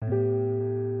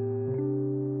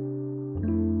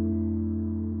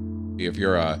If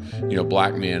you're a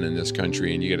black man in this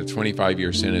country and you get a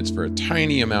 25-year sentence for a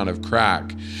tiny amount of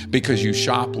crack because you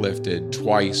shoplifted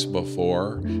twice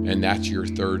before and that's your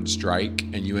third strike,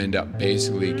 and you end up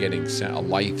basically getting a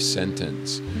life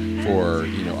sentence for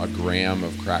a gram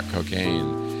of crack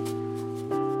cocaine.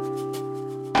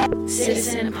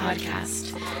 Citizen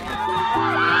Podcast.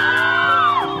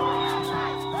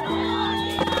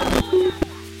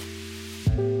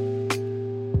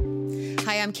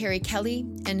 Hi, I'm Carrie Kelly,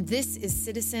 and this is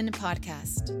Citizen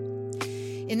Podcast.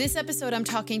 In this episode, I'm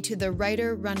talking to the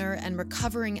writer, runner, and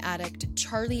recovering addict,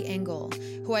 Charlie Engle,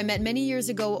 who I met many years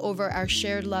ago over our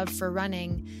shared love for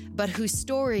running, but whose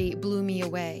story blew me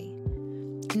away.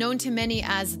 Known to many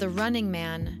as the Running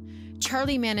Man,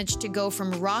 Charlie managed to go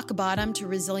from rock bottom to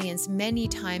resilience many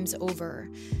times over,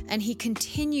 and he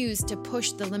continues to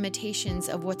push the limitations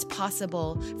of what's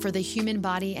possible for the human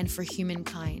body and for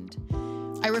humankind.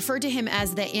 I refer to him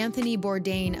as the Anthony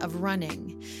Bourdain of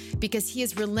running because he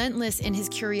is relentless in his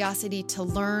curiosity to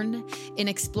learn, in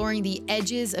exploring the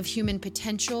edges of human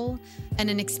potential, and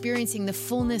in experiencing the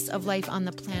fullness of life on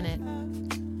the planet.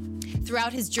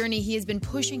 Throughout his journey, he has been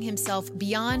pushing himself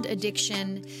beyond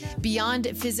addiction,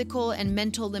 beyond physical and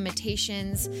mental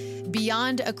limitations,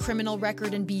 beyond a criminal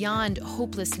record, and beyond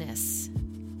hopelessness.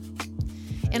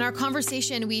 In our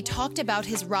conversation, we talked about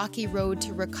his rocky road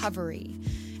to recovery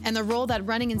and the role that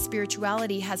running and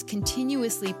spirituality has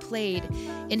continuously played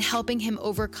in helping him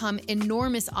overcome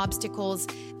enormous obstacles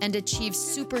and achieve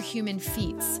superhuman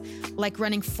feats, like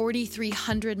running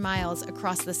 4,300 miles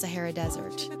across the Sahara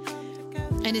Desert.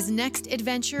 And his next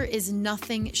adventure is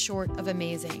nothing short of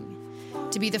amazing.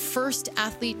 To be the first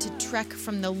athlete to trek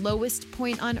from the lowest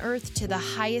point on Earth to the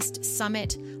highest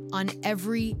summit on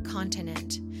every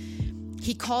continent.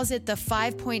 He calls it the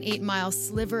 5.8-mile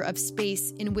sliver of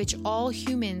space in which all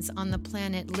humans on the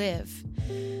planet live.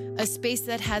 A space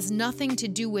that has nothing to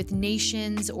do with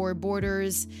nations or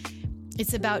borders.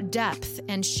 It's about depth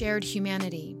and shared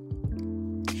humanity.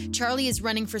 Charlie is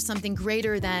running for something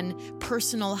greater than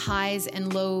personal highs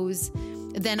and lows,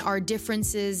 than our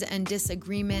differences and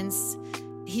disagreements.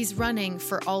 He's running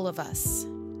for all of us.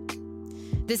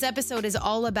 This episode is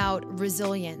all about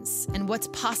resilience and what's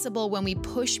possible when we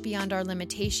push beyond our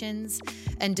limitations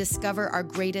and discover our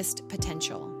greatest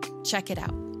potential. Check it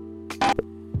out.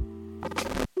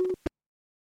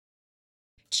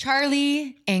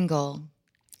 Charlie Engle.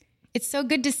 It's so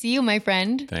good to see you, my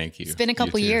friend. Thank you. It's been a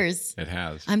couple years. It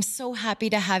has. I'm so happy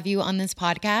to have you on this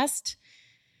podcast.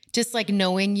 Just like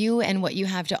knowing you and what you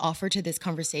have to offer to this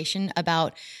conversation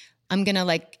about, I'm gonna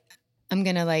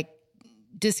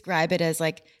describe it as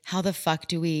like, how the fuck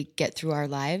do we get through our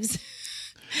lives?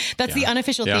 That's the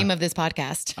unofficial theme of this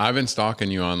podcast. I've been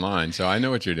stalking you online, so I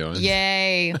know what you're doing.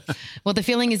 Yay. Well, the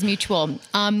feeling is mutual.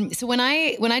 So when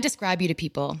I describe you to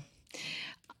people,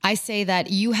 I say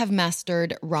that you have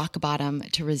mastered rock bottom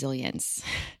to resilience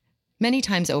many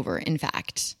times over, in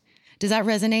fact. Does that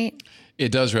resonate?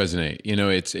 It does resonate.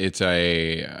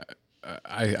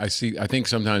 I think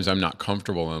sometimes I'm not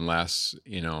comfortable unless,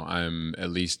 I'm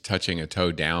at least touching a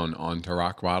toe down onto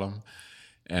rock bottom.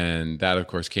 And that, of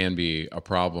course, can be a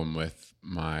problem with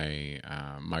my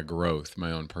growth,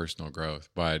 my own personal growth.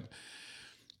 But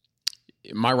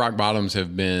my rock bottoms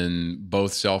have been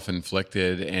both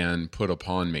self-inflicted and put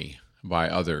upon me by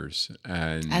others.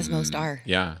 And as most are.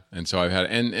 Yeah. And so I've had,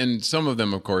 and some of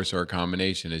them, of course, are a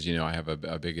combination. As you know, I have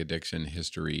a big addiction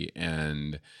history,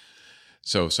 and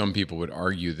so some people would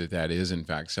argue that is in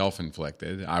fact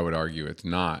self-inflicted. I would argue it's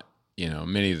not.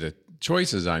 Many of the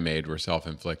choices I made were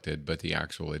self-inflicted, but the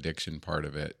actual addiction part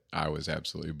of it, I was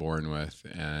absolutely born with.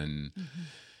 And,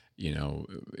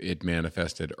 it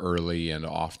manifested early and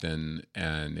often,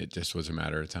 and it just was a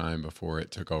matter of time before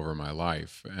it took over my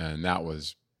life. And that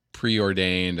was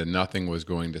preordained, and nothing was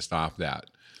going to stop that.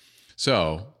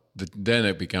 So then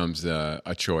it becomes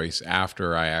a choice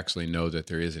after I actually know that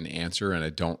there is an answer and I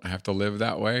don't have to live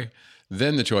that way.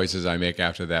 Then the choices I make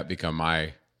after that become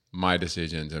my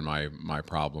decisions and my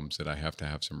problems that I have to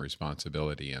have some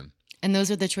responsibility in. And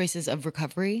those are the choices of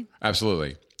recovery?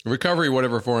 Absolutely. Recovery,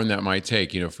 whatever form that might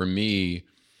take. For me,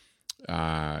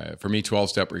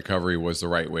 12-step recovery was the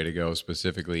right way to go,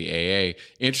 specifically AA.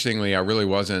 Interestingly, I really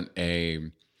wasn't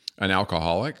an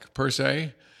alcoholic per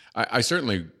se. I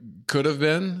certainly could have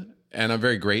been, and I'm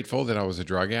very grateful that I was a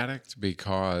drug addict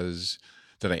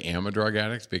that I am a drug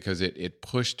addict, because it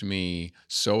pushed me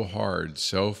so hard,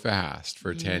 so fast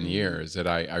for 10 years that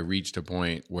I reached a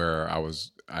point where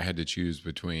I had to choose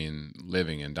between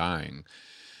living and dying.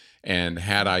 And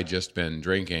had I just been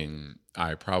drinking,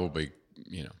 I probably,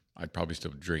 I'd probably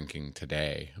still be drinking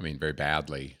today. I mean, very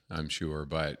badly, I'm sure,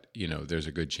 but there's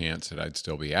a good chance that I'd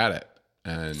still be at it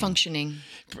and functioning.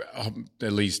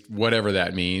 At least whatever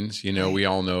that means. Right. We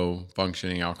all know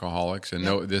functioning alcoholics, and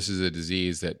no, this is a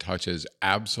disease that touches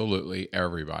absolutely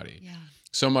everybody. Yeah.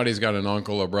 Somebody's got an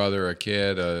uncle, a brother, a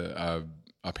kid, a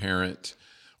parent,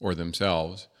 or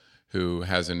themselves who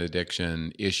has an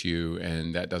addiction issue,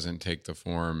 and that doesn't take the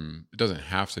form, it doesn't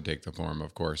have to take the form,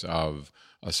 of course, of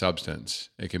a substance.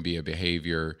 It can be a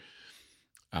behavior.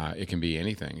 It can be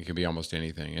anything. It can be almost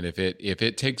anything. And if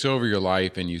it takes over your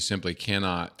life and you simply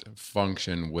cannot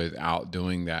function without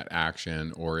doing that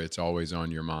action, or it's always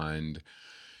on your mind,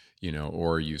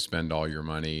 or you spend all your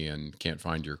money and can't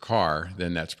find your car,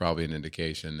 then that's probably an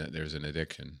indication that there's an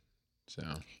addiction. So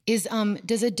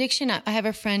does addiction, I have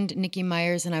a friend, Nikki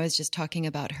Myers, and I was just talking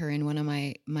about her in one of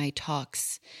my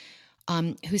talks,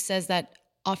 who says that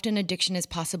often addiction is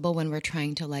possible when we're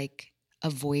trying to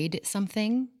avoid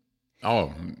something.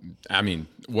 Oh, I mean,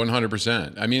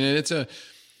 100%. I mean,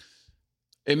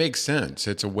 it makes sense.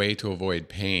 It's a way to avoid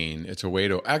pain. It's a way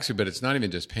to but it's not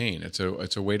even just pain. It's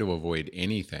a way to avoid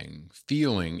anything,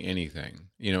 feeling anything.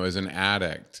 As an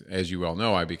addict, as you well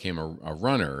know, I became a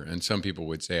runner, and some people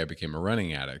would say I became a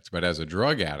running addict. But as a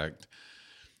drug addict,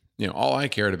 all I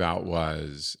cared about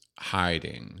was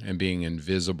hiding and being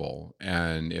invisible.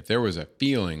 And if there was a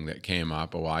feeling that came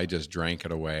up, I just drank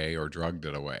it away or drugged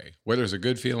it away. Whether it's a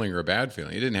good feeling or a bad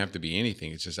feeling, it didn't have to be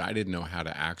anything. It's just I didn't know how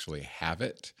to actually have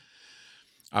it.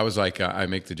 I was like, I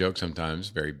make the joke sometimes,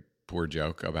 very poor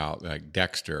joke, about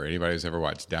Dexter. Anybody who's ever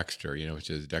watched Dexter, which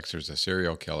is Dexter's a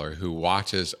serial killer who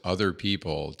watches other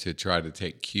people to try to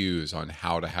take cues on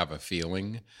how to have a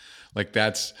feeling.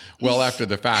 That's well after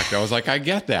the fact. I was like, I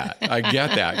get that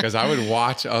because I would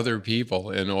watch other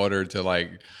people in order to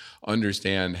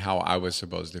understand how I was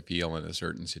supposed to feel in a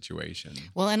certain situation.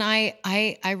 Well, and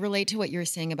I relate to what you're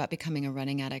saying about becoming a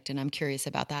running addict, and I'm curious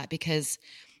about that because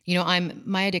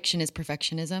my addiction is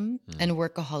perfectionism and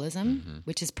workaholism,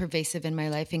 which is pervasive in my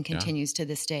life and continues to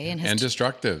this day, and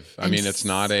destructive. I mean, it's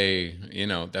not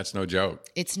that's no joke.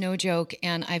 It's no joke,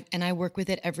 and I work with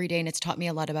it every day, and it's taught me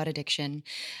a lot about addiction.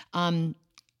 And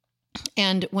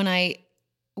when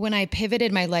I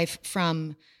pivoted my life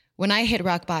when I hit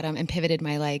rock bottom and pivoted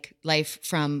my life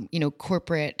from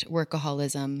corporate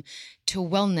workaholism to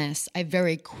wellness, I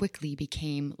very quickly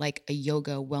became a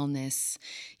yoga wellness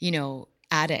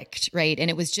addict, right? And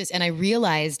it was and I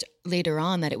realized later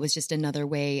on that it was just another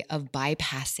way of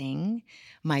bypassing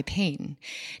my pain.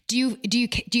 Do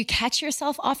you catch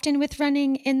yourself often with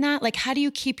running in that? How do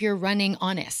you keep your running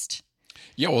honest?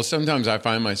 Yeah, well, sometimes I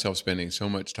find myself spending so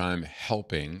much time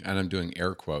helping, and I'm doing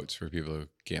air quotes for people who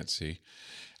can't see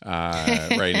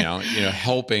right now,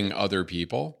 helping other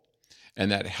people. And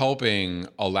that helping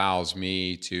allows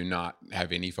me to not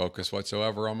have any focus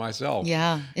whatsoever on myself.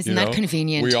 Yeah. Isn't that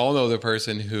convenient? We all know the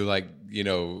person who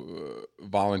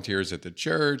volunteers at the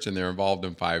church and they're involved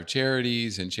in 5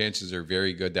 charities, and chances are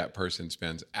very good that person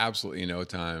spends absolutely no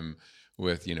time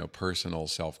with, personal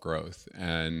self-growth.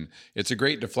 And it's a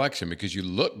great deflection because you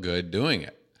look good doing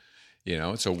it.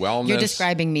 So wellness. You're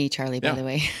describing me, Charlie, by the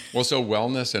way. Well, so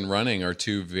wellness and running are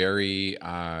 2 very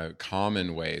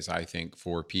common ways, I think,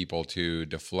 for people to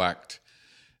deflect,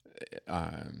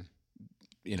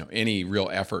 any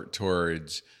real effort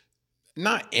towards,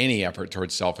 not any effort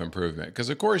towards self-improvement. Because,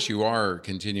 of course, you are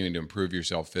continuing to improve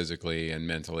yourself physically and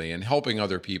mentally, and helping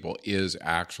other people is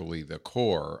actually the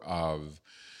core of,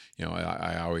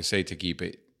 I always say to keep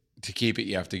it,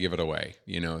 you have to give it away.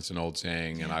 It's an old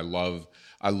saying, and I love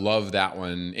that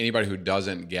one. Anybody who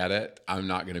doesn't get it, I'm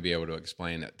not going to be able to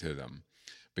explain it to them.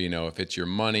 But, if it's your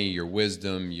money, your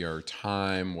wisdom, your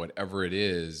time, whatever it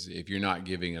is, if you're not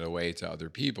giving it away to other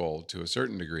people to a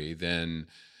certain degree, then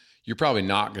you're probably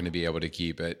not going to be able to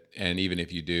keep it. And even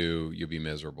if you do, you'll be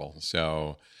miserable.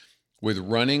 So with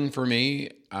running for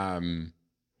me,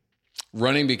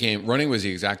 running was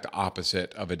the exact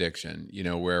opposite of addiction.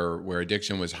 Where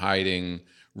addiction was hiding,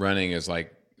 running is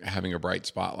like having a bright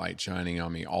spotlight shining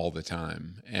on me all the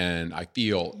time. And I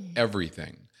feel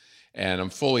everything. And I'm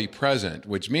fully present,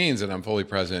 which means that I'm fully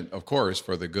present, of course,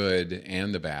 for the good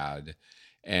and the bad.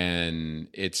 And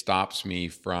running stops me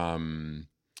from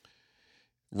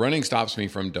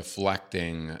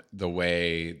deflecting the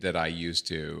way that I used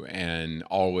to, and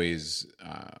always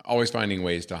finding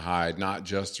ways to hide, not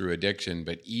just through addiction,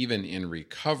 but even in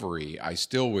recovery, I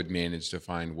still would manage to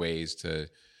find ways to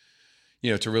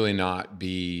really not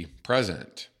be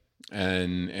present.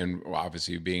 And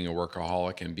obviously being a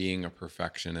workaholic and being a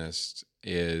perfectionist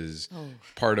is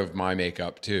part of my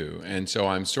makeup too. And so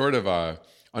I'm sort of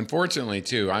unfortunately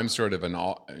too, I'm sort of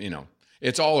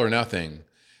it's all or nothing.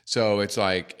 So it's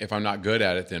like, if I'm not good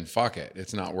at it, then fuck it.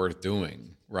 It's not worth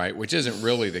doing, right? Which isn't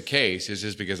really the case. It's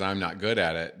just because I'm not good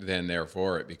at it, then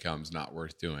therefore it becomes not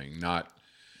worth doing.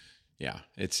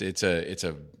 It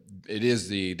is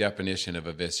the definition of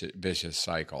a vicious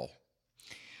cycle.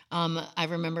 I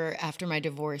remember after my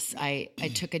divorce, I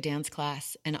took a dance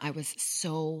class and I was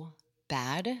so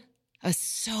bad. I was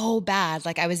so bad.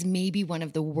 Like I was maybe one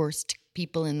of the worst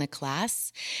people in the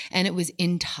class and it was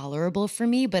intolerable for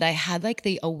me, but I had like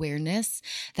the awareness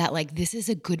that like, this is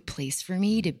a good place for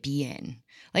me to be in.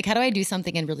 Like, how do I do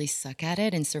something and really suck at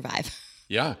it and survive?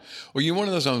 Yeah. Well, you want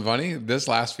to know something funny? This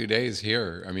last few days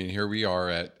here, I mean, here we are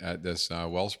at this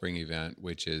Wellspring event,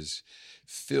 which is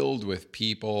filled with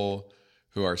people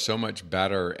who are so much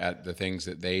better at the things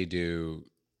that they do,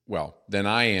 than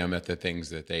I am at the things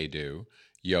that they do.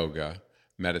 Yoga,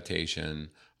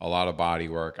 meditation, a lot of body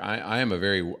work. I am a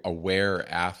very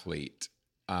aware athlete.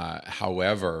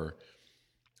 However,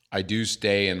 I do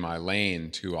stay in my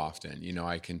lane too often. You know,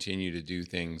 I continue to do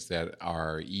things that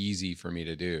are easy for me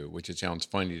to do, which it sounds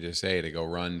funny to say, to go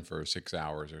run for 6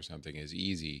 hours or something is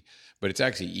easy, but it's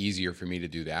actually easier for me to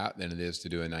do that than it is to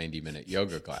do a 90-minute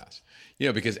yoga class. You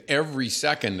know, because every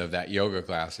second of that yoga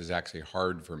class is actually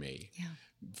hard for me. Yeah.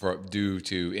 Due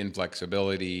to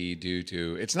inflexibility,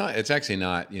 it's actually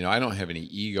not, you know, I don't have any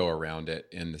ego around it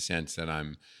in the sense that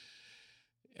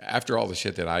after all the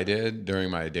shit that I did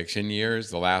during my addiction years,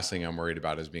 the last thing I'm worried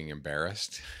about is being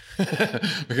embarrassed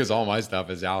because all my stuff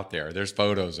is out there. There's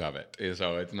photos of it.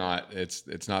 So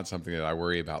it's not something that I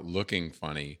worry about looking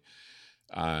funny.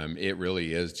 It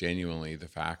really is genuinely the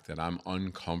fact that I'm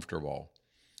uncomfortable.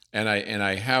 And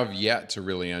I have yet to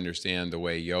really understand the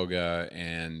way yoga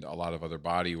and a lot of other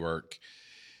body work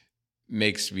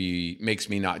makes me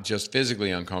not just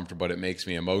physically uncomfortable, but it makes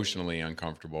me emotionally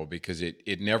uncomfortable because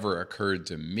it never occurred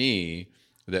to me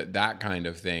that kind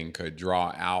of thing could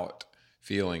draw out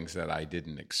feelings that I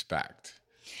didn't expect.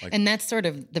 Like, and that's sort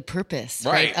of the purpose,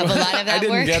 right? Of a lot of that I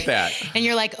didn't work. get that. And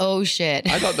you're like, oh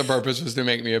shit. I thought the purpose was to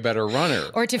make me a better runner.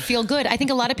 Or to feel good. I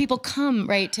think a lot of people come,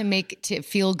 right, to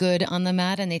feel good on the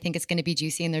mat and they think it's going to be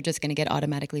juicy and they're just going to get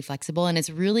automatically flexible. And it's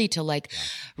really to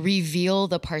reveal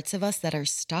the parts of us that are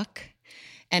stuck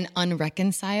and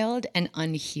unreconciled and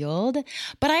unhealed.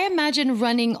 But I imagine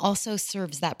running also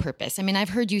serves that purpose. I mean, I've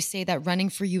heard you say that running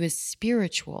for you is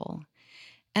spiritual.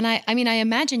 And I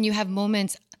imagine you have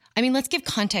moments. I mean, let's give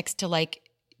context to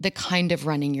the kind of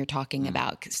running you're talking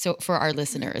about. So for our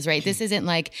listeners, right? This isn't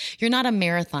like, you're not a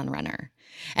marathon runner.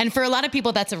 And for a lot of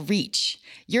people, that's a reach.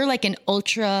 You're like an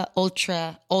ultra.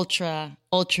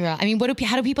 I mean,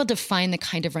 how do people define the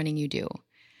kind of running you do?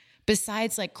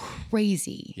 Besides like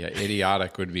crazy. Yeah,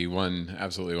 idiotic would be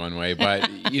absolutely one way. But,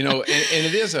 you know,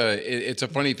 and it's a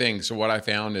funny thing. So what I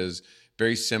found is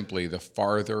very simply, the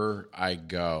farther I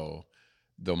go,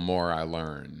 the more I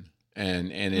learn.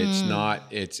 And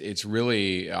it's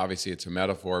really, obviously it's a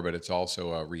metaphor, but it's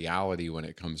also a reality when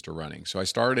it comes to running. So I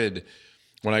started,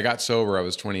 when I got sober, I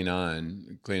was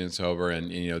 29, clean and sober.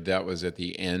 And, you know, that was at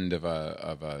the end of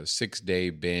a 6-day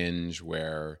binge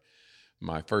where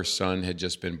my first son had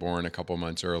just been born a couple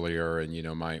months earlier. And, you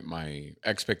know, my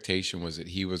expectation was that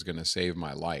he was going to save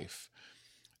my life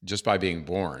just by being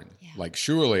born. Yeah. Like,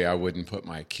 surely I wouldn't put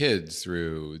my kids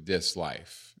through this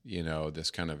life, you know,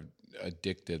 this kind of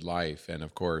addicted life. And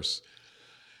of course,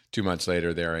 2 months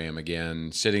later, there I am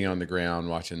again, sitting on the ground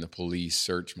watching the police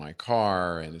search my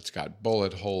car, and it's got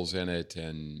bullet holes in it,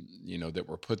 and, you know, that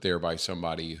were put there by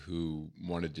somebody who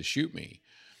wanted to shoot me.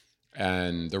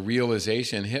 And the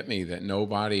realization hit me that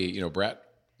nobody, you know, Brett,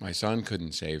 my son,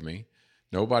 couldn't save me.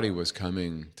 Nobody was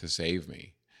coming to save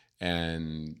me.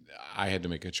 And I had to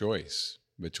make a choice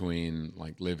between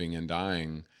like living and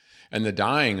dying. And the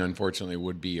dying, unfortunately,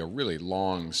 would be a really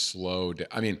long, slow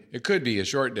I mean, it could be a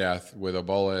short death with a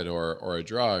bullet or a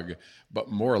drug, but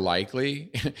more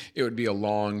likely it would be a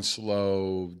long,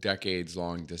 slow,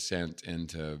 decades-long descent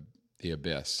into the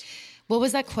abyss. What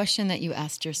was that question that you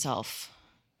asked yourself?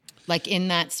 Like in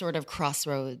that sort of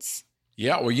crossroads?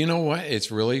 Yeah, well, you know what?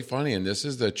 It's really funny. And this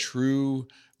is the true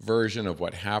version of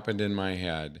what happened in my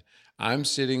head. I'm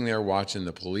sitting there watching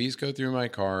the police go through my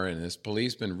car, and this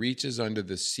policeman reaches under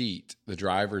the seat, the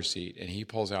driver's seat, and he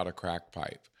pulls out a crack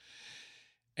pipe.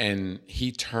 And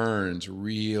he turns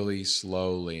really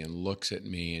slowly and looks at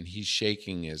me, and he's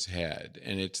shaking his head.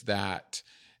 And it's that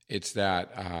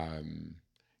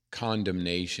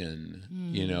condemnation,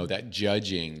 you know, that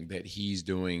judging that he's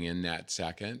doing in that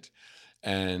second.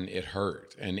 And it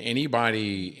hurt. And any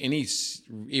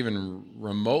even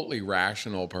remotely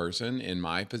rational person in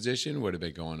my position would have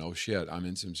been going, oh shit, I'm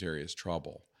in some serious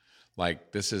trouble.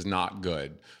 Like, this is not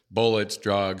good. Bullets,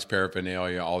 drugs,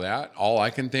 paraphernalia, all that. All I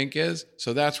can think is,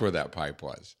 so that's where that pipe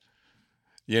was.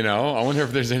 You know, I wonder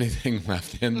if there's anything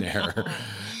left in there.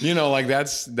 You know, like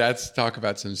that's talk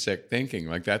about some sick thinking.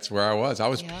 Like, that's where I was. I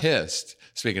was pissed,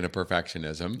 speaking of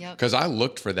perfectionism, because I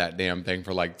looked for that damn thing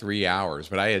for like 3 hours,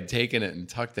 but I had taken it and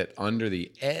tucked it under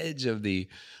the edge of the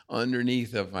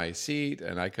underneath of my seat,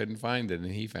 and I couldn't find it,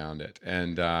 and he found it.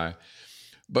 And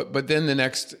but then the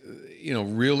next, you know,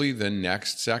 really the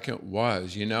next second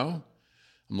was, you know,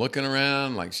 I'm looking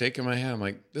around, like shaking my head. I'm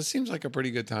like, this seems like a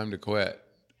pretty good time to quit.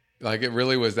 Like, it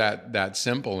really was that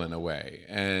simple in a way.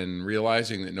 And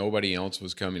realizing that nobody else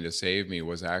was coming to save me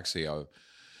was actually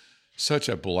such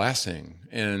a blessing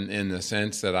in the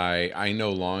sense that I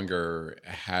no longer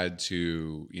had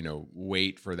to, you know,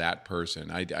 wait for that person.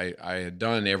 I had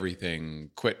done everything,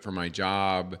 quit for my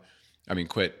job. I mean,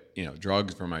 quit, you know,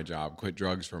 drugs for my job, quit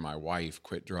drugs for my wife,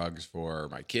 quit drugs for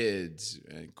my kids,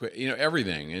 and quit, you know,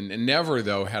 everything. And never,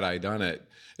 though, had I done it.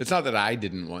 It's not that I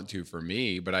didn't want to for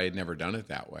me, but I had never done it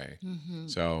that way. Mm-hmm.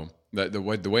 So the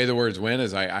way the words went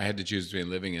is I had to choose between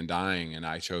living and dying, and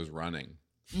I chose running.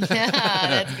 Yeah,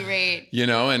 that's great. You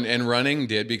know, and running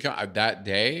did become, that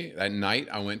night,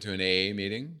 I went to an AA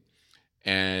meeting.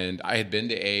 And I had been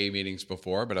to AA meetings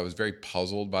before, but I was very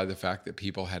puzzled by the fact that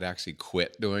people had actually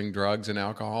quit doing drugs and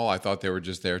alcohol. I thought they were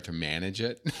just there to manage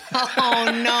it.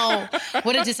 Oh, no.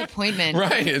 What a disappointment.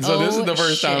 Right. And so this is the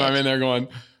first time I'm in there going,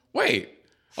 wait,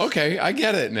 okay, I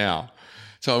get it now.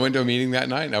 So I went to a meeting that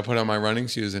night, and I put on my running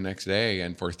shoes the next day.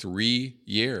 And for 3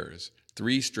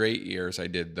 straight years, I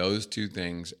did those two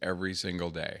things every single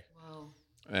day. Wow.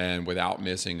 And without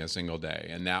missing a single day.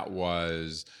 And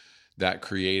that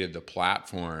created the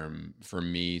platform for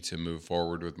me to move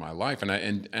forward with my life. And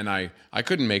I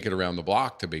couldn't make it around the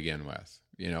block to begin with,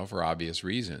 you know, for obvious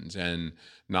reasons. And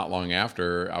not long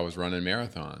after, I was running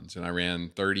marathons, and I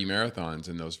ran 30 marathons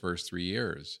in those first 3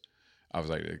 years. I was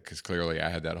like, because clearly I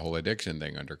had that whole addiction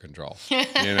thing under control, you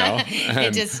know.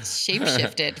 It just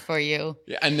shapeshifted for you.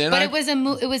 Yeah, and then it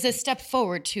was a step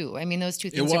forward too. I mean, those two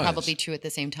things are probably true at the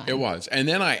same time. It was, and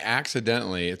then I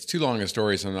accidentally. It's too long a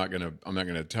story, so I'm not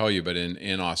gonna tell you. But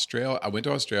in Australia, I went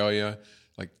to Australia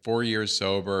like 4 years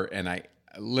sober, and I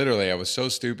was so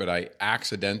stupid. I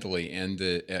accidentally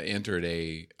entered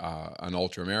an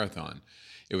ultra marathon.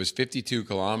 It was 52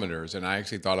 kilometers, and I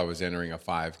actually thought I was entering a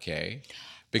 5K.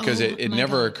 Because it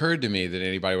never occurred to me that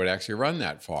anybody would actually run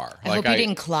that far. I hope you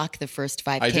didn't clock the first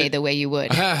 5K the way you would.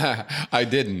 I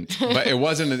didn't, but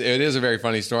it is a very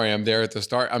funny story. I'm there at the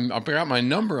start. I got my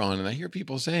number on, and I hear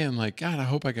people saying, like, God, I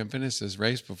hope I can finish this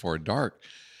race before dark.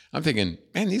 I'm thinking,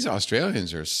 man, these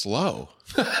Australians are slow.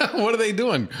 What are they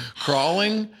doing?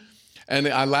 Crawling? And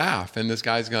I laugh, and this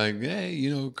guy's going, hey,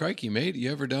 you know, crikey, mate, you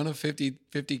ever done a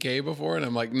 50K before? And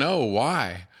I'm like, no,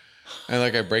 why? And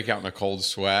like I break out in a cold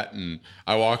sweat, and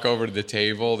I walk over to the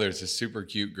table. There's a super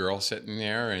cute girl sitting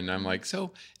there, and I'm like,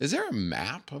 so is there a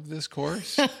map of this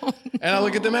course? Oh, no. And I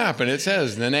look at the map, and it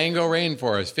says Nanango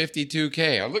Rainforest,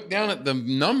 52K. I look down at the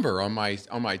number on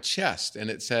my chest, and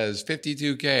it says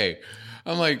 52K.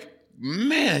 I'm like,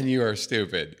 man, you are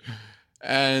stupid.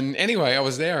 And anyway, I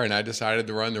was there, and I decided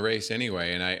to run the race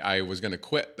anyway. And I was going to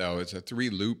quit, though. It's a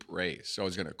 3-loop race, so I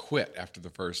was going to quit after the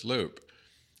first loop.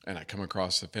 And I come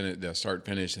across the start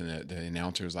finish, and the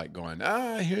announcer's like going,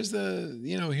 here's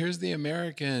the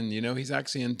American, you know, he's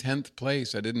actually in 10th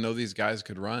place. I didn't know these guys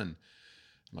could run.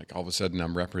 I'm like, all of a sudden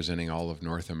I'm representing all of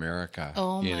North America.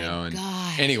 Oh, you know? And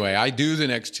gosh. Anyway, I do the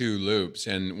next 2 loops.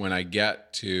 And when I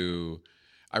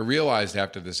realized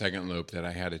after the second loop that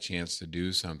I had a chance to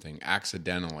do something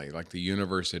accidentally, like the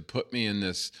universe had put me in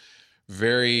this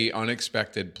very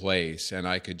unexpected place, and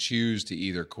I could choose to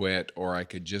either quit or I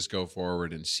could just go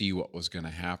forward and see what was going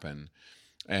to happen.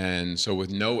 And so with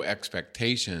no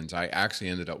expectations, I actually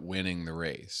ended up winning the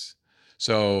race.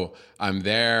 So I'm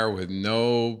there with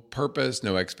no purpose,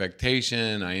 no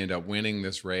expectation. I end up winning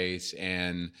this race.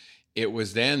 And it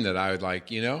was then that I was like,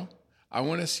 you know, I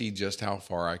want to see just how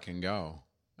far I can go.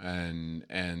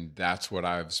 And that's what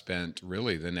I've spent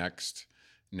really the next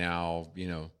now, you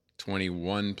know,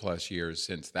 21 plus years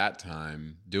since that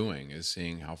time doing, is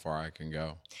seeing how far I can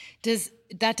go.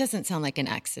 That doesn't sound like an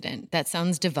accident. That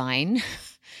sounds divine.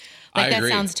 I agree.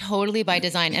 That sounds totally by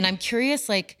design. And I'm curious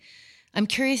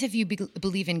if you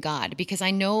believe in God, because I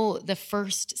know the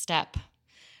first step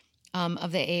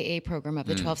of the AA program, of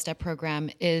the 12-step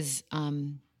program is,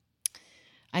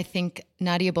 I think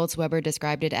Nadia Bolz-Weber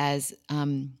described it as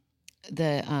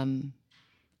the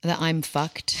the I'm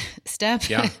fucked step.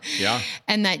 Yeah.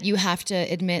 And that you have to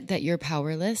admit that you're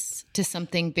powerless to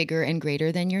something bigger and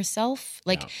greater than yourself.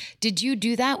 Like, did you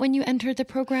do that when you entered the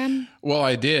program? Well,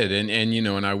 I did.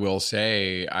 And I will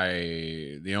say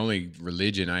the only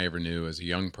religion I ever knew as a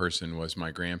young person was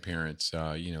my grandparents',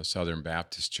 Southern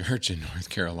Baptist Church in North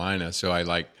Carolina. So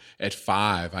at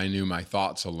 5, I knew my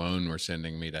thoughts alone were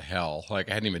sending me to hell.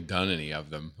 Like I hadn't even done any of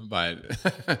them. But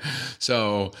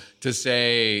so to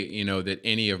say, that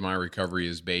any of my recovery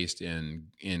is based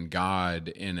in God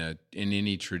in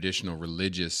any traditional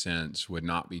religious sense would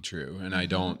not be true. And I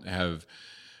don't have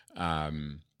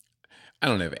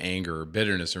anger or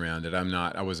bitterness around it.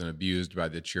 I wasn't abused by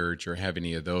the church or have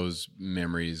any of those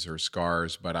memories or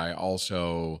scars, but I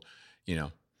also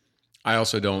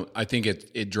don't, I think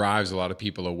it drives a lot of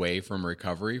people away from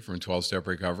recovery, from 12-step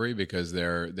recovery, because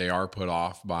they are put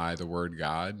off by the word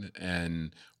God.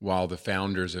 And while the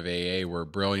founders of AA were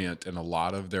brilliant in a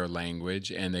lot of their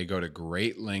language, and they go to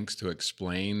great lengths to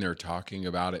explain, they're talking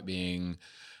about it being,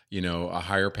 a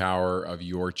higher power of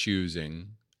your choosing,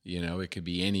 it could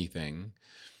be anything.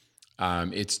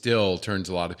 It still turns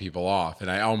a lot of people off. And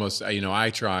I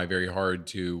try very hard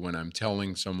to, when I'm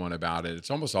telling someone about it, it's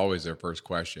almost always their first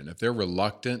question. If they're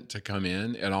reluctant to come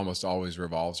in, it almost always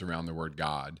revolves around the word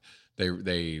God.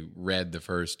 They read the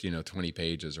first, 20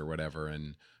 pages or whatever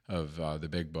of the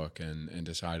big book and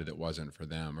decided it wasn't for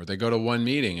them. Or they go to one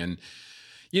meeting and,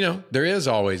 there is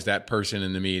always that person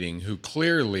in the meeting who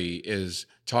clearly is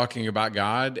talking about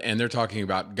God, and they're talking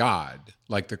about God,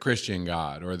 like the Christian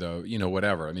God or the,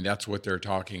 whatever. I mean, that's what they're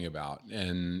talking about.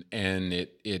 And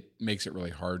it makes it really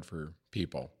hard for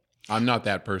people. I'm not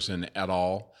that person at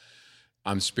all.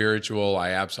 I'm spiritual.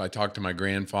 I talk to my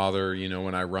grandfather,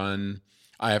 when I run.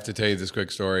 I have to tell you this quick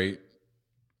story,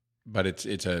 but it's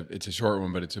a short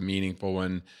one, but it's a meaningful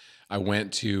one. I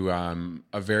went to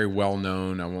a very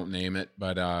well-known, I won't name it,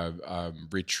 but a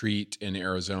retreat in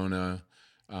Arizona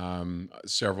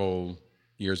several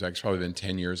years back. It's probably been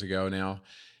 10 years ago now.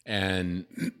 And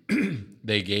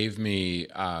they gave me,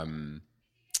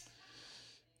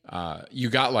 you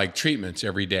got like treatments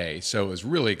every day. So it was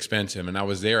really expensive. And I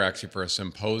was there actually for a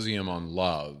symposium on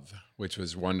love, which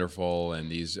was wonderful, and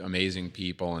these amazing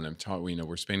people. And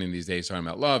we're spending these days talking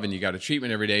about love, and you got a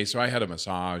treatment every day. So I had a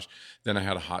massage, then I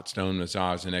had a hot stone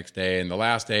massage the next day. And the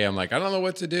last day I'm like, I don't know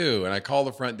what to do. And I call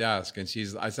the front desk, and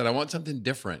I said, I want something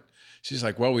different. She's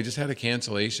like, well, we just had a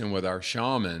cancellation with our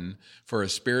shaman for a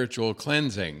spiritual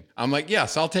cleansing. I'm like,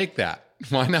 yes, I'll take that.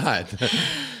 Why not?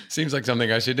 Seems like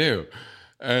something I should do.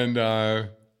 And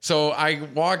so I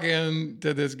walk in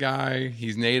to this guy.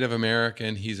 He's Native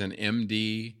American. He's an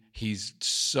MD. He's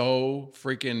so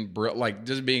freaking like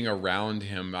just being around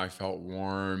him, I felt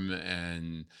warm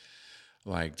and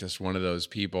like just one of those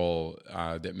people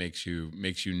that makes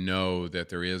you know that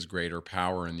there is greater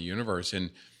power in the universe.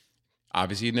 And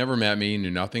obviously he'd never met me, knew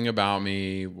nothing about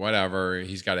me, whatever.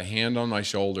 He's got a hand on my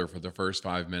shoulder for the first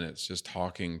 5 minutes just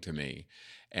talking to me.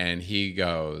 And he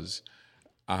goes,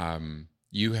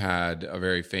 you had a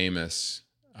very famous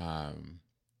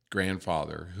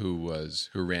grandfather who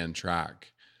ran track.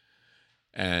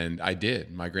 And I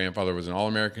did. My grandfather was an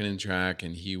All-American in track,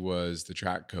 and he was the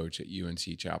track coach at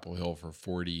UNC Chapel Hill for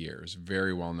 40 years.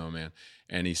 Very well-known man.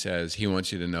 And he says he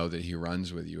wants you to know that he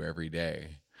runs with you every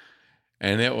day.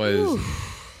 And it was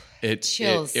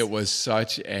it was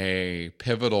such a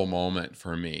pivotal moment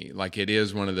for me. Like it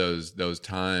is one of those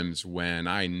times when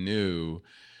I knew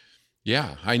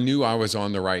I was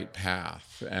on the right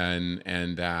path,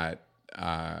 and that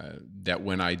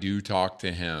when I do talk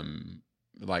to him,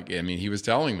 like, I mean, he was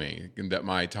telling me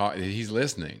that he's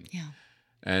listening. Yeah.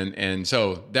 And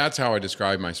so that's how I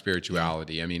describe my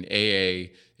spirituality. I mean,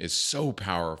 AA is so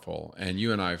powerful, and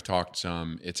you and I have talked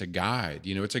some. It's a guide.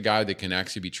 It's a guide that can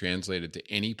actually be translated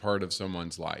to any part of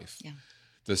someone's life. Yeah.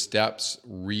 The steps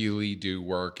really do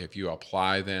work if you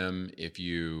apply them, if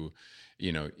you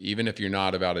even if you're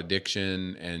not about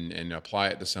addiction and apply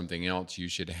it to something else, you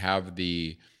should have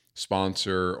the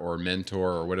sponsor or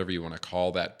mentor or whatever you want to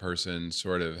call that person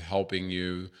sort of helping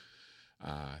you,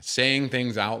 saying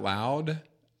things out loud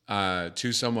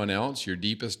to someone else, your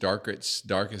deepest,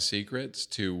 darkest secrets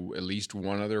to at least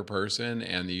one other person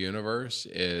and the universe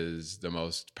is the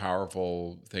most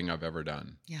powerful thing I've ever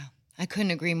done. Yeah, I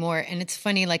couldn't agree more. And it's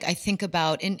funny, like I think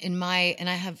about and I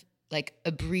have like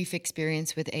a brief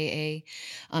experience with AA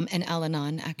and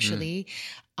Al-Anon actually.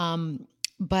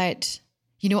 But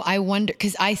I wonder,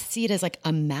 because I see it as like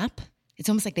a map. It's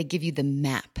almost like they give you the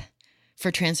map for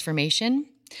transformation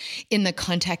in the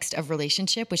context of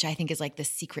relationship, which I think is like the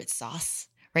secret sauce,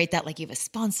 right? That like you have a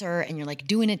sponsor and you're like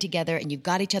doing it together and you've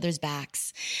got each other's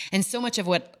backs. And so much of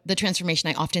what the transformation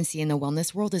I often see in the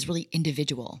wellness world is really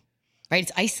individual, right?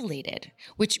 It's isolated,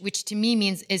 which to me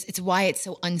means it's why it's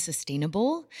so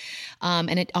unsustainable.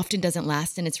 And it often doesn't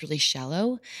last and it's really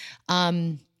shallow.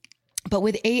 But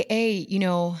with AA, you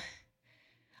know,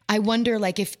 I wonder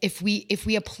like if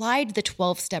we applied the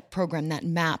 12-step program, that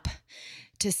map,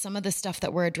 to some of the stuff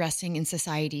that we're addressing in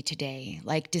society today,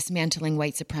 like dismantling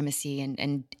white supremacy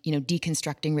and you know,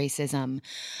 deconstructing racism,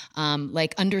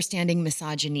 like understanding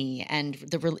misogyny and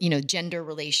the, you know, gender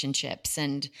relationships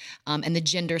and the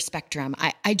gender spectrum.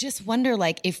 I just wonder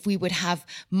like if we would have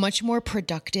much more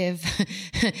productive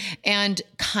and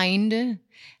kind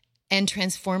and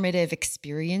transformative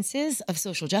experiences of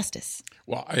social justice.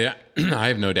 Well, I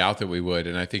have no doubt that we would,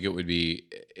 and I think it would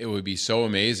be so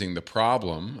amazing. The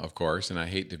problem, of course, and I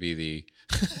hate to be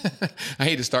I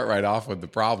hate to start right off with the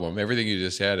problem. Everything you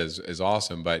just said is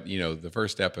awesome, but you know, the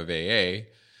first step of AA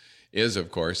is, of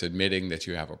course, admitting that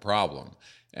you have a problem.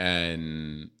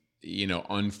 And you know,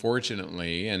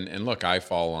 unfortunately, and look, I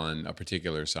fall on a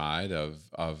particular side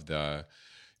of the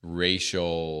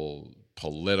racial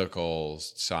political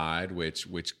side, which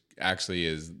actually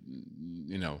is,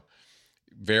 you know,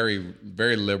 very,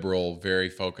 very liberal, very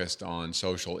focused on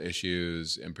social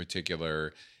issues in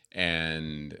particular.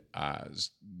 And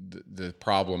the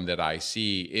problem that I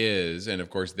see is, and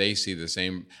of course they see the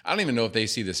same, I don't even know if they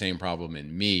see the same problem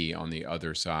in me on the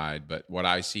other side, but what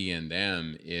I see in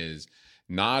them is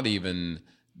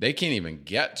they can't even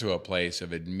get to a place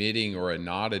of admitting or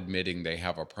not admitting they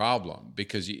have a problem,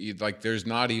 because like there's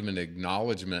not even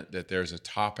acknowledgement that there's a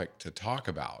topic to talk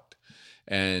about.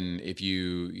 And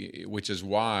which is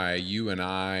why you and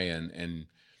I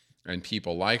and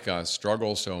people like us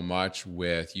struggle so much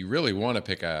with, you really want to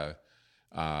pick a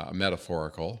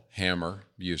metaphorical hammer,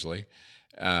 usually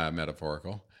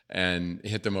metaphorical, and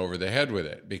hit them over the head with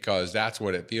it, because that's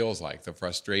what it feels like. The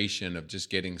frustration of just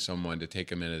getting someone to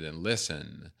take a minute and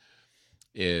listen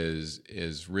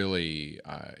is really,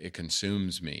 it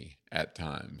consumes me at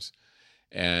times.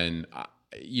 And,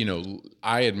 you know,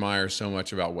 I admire so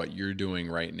much about what you're doing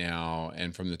right now.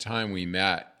 And from the time we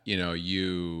met, you know,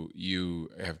 you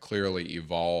have clearly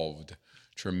evolved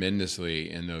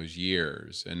tremendously in those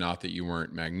years. And not that you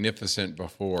weren't magnificent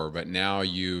before, but now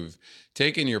you've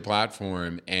taken your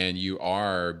platform and you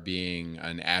are being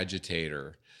an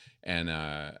agitator. And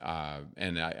I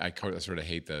sort of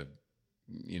hate the,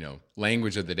 you know,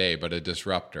 language of the day, but a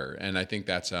disruptor. And I think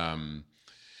that's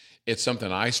it's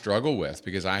something I struggle with,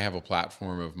 because I have a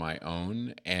platform of my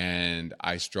own, and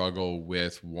I struggle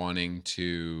with wanting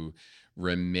to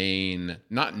remain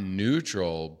not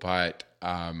neutral, but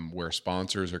where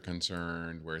sponsors are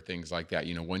concerned, where things like that,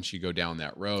 you know, once you go down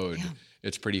that road,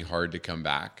 it's pretty hard to come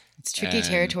back. It's tricky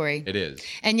territory. It is.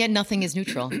 And yet nothing is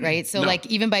neutral, right? So like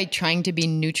even by trying to be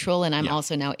neutral, and I'm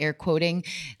also now air quoting,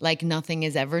 like nothing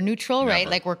is ever neutral, right?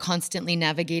 Like we're constantly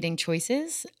navigating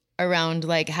choices around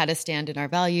like how to stand in our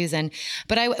values.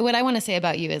 But what I want to say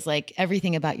about you is like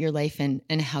everything about your life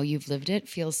and how you've lived it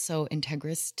feels so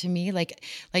integrous to me. Like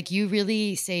you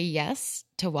really say yes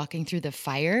to walking through the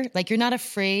fire. Like you're not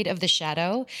afraid of the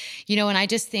shadow, you know, and I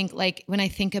just think like when I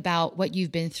think about what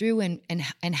you've been through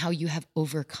and how you have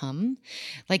overcome,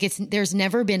 like there's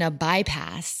never been a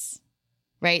bypass,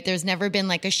 right? There's never been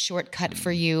like a shortcut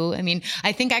for you. I mean,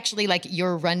 I think actually like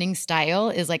your running style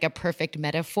is like a perfect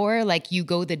metaphor. Like you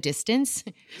go the distance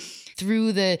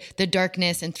through the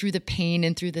darkness and through the pain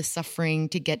and through the suffering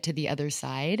to get to the other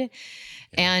side.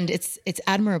 And it's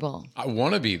admirable. I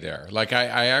want to be there. Like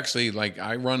I actually, like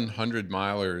I run 100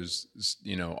 milers,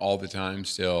 you know, all the time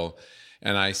still.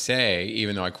 And I say,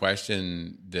 even though I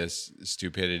question this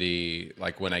stupidity,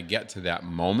 like when I get to that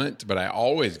moment, but I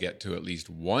always get to at least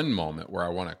one moment where I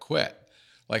want to quit.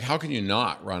 Like, how can you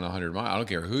not run 100 miles? I don't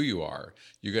care who you are.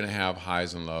 You're going to have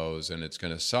highs and lows, and it's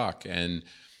going to suck.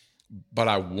 But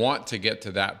I want to get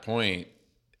to that point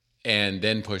and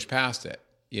then push past it.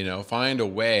 You know, find a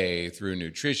way through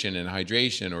nutrition and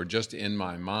hydration, or just in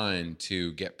my mind,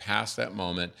 to get past that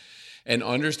moment. And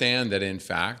understand that, in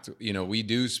fact, you know, we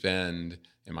do spend,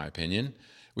 in my opinion,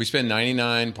 we spend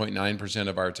 99.9%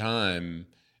 of our time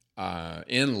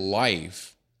in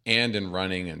life and in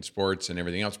running and sports and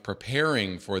everything else,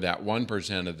 preparing for that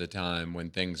 1% of the time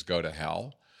when things go to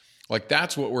hell. Like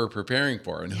that's what we're preparing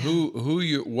for. And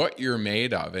what you're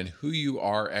made of and who you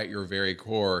are at your very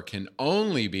core can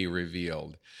only be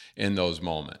revealed in those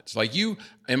moments. Like you,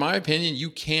 in my opinion,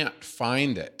 you can't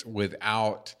find it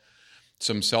without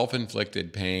some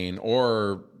self-inflicted pain,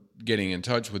 or getting in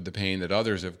touch with the pain that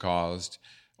others have caused,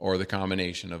 or the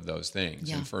combination of those things.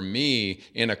 Yeah. And for me,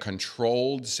 in a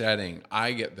controlled setting,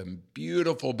 I get the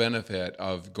beautiful benefit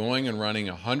of going and running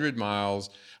 100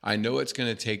 miles. I know it's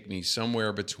going to take me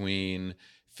somewhere between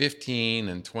 15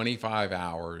 and 25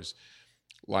 hours.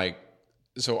 And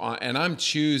I'm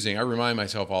choosing, I remind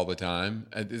myself all the time,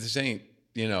 this ain't,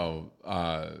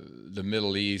 the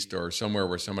Middle East or somewhere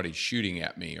where somebody's shooting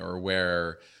at me, or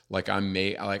where I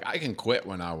can quit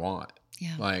when I want.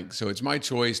 Yeah. So it's my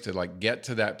choice to get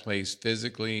to that place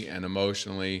physically and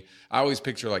emotionally. I always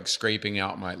picture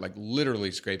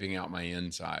literally scraping out my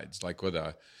insides, with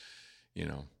a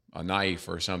knife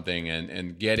or something,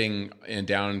 and getting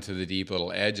down into the deep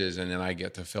little edges, and then I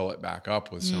get to fill it back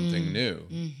up with something new.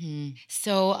 Mm-hmm.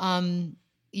 So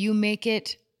you make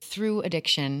it through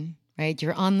addiction, right?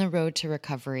 You're on the road to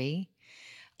recovery.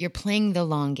 You're playing the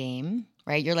long game,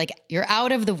 right? You're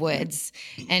out of the woods,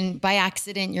 and by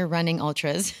accident you're running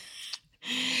ultras,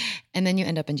 and then you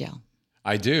end up in jail.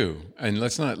 I do. And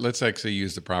let's actually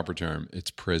use the proper term.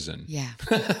 It's prison. Yeah.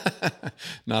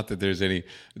 Not that there's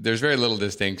very little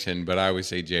distinction, but I always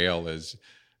say jail is,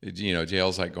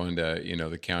 jail's like going to,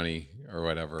 the county or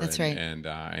whatever. That's right. And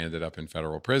I ended up in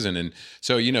federal prison. And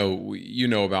so,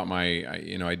 about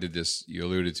I did this, you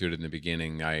alluded to it in the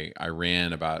beginning. I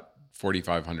ran about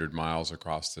 4,500 miles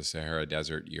across the Sahara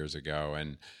Desert years ago.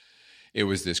 And it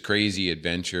was this crazy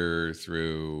adventure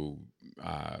through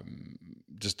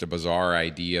just a bizarre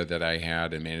idea that I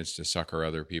had, and managed to sucker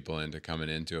other people into coming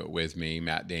into it with me,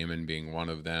 Matt Damon being one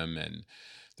of them. And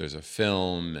there's a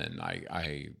film, and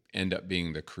I end up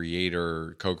being the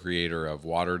co-creator of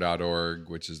Water.org,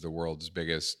 which is the world's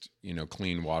biggest,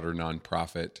 clean water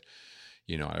nonprofit.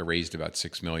 I raised about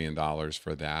 $6 million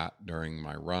for that during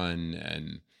my run.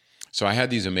 And so I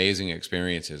had these amazing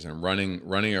experiences, and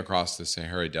running across the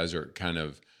Sahara Desert kind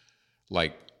of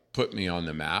put me on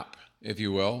the map, if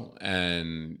you will.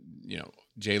 And,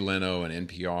 Jay Leno and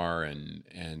NPR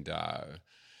and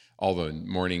all the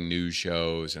morning news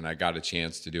shows, and I got a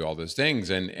chance to do all those things.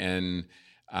 And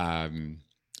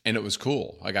it was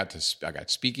cool. I got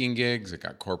speaking gigs, I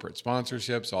got corporate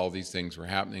sponsorships, all these things were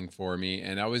happening for me,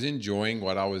 and I was enjoying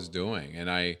what I was doing. And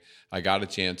I got a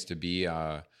chance to be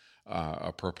a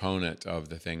proponent of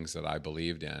the things that I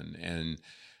believed in. And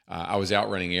I was out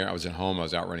running I was at home. I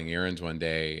was out running errands one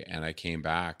day, and I came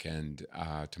back and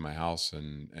to my house,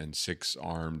 and 6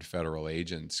 armed federal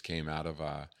agents came out of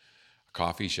a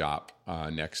coffee shop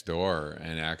next door,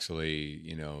 and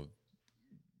actually,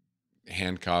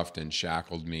 handcuffed and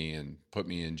shackled me and put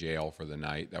me in jail for the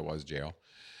night. That was jail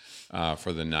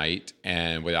for the night,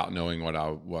 and without knowing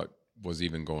what was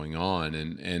even going on.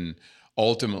 And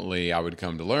ultimately, I would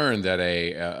come to learn that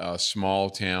a small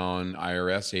town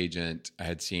IRS agent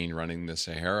had seen running the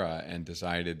Sahara and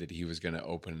decided that he was going to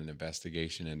open an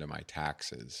investigation into my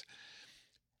taxes.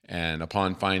 And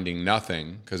upon finding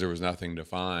nothing, because there was nothing to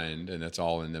find, and that's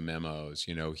all in the memos,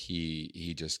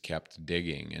 he just kept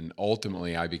digging. And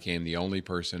ultimately, I became the only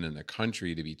person in the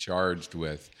country to be charged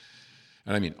with,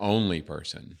 and I mean only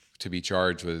person, to be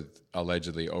charged with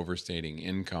allegedly overstating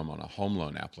income on a home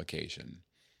loan application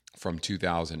from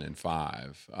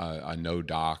 2005, a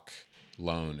no-doc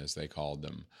loan, as they called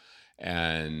them.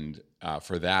 And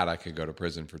for that, I could go to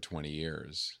prison for 20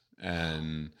 years.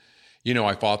 And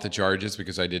I fought the charges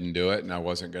because I didn't do it, and I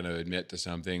wasn't going to admit to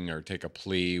something or take a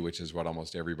plea, which is what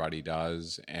almost everybody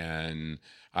does. And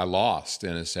I lost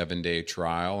in a 7-day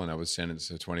trial, and I was sentenced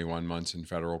to 21 months in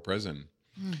federal prison.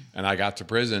 And I got to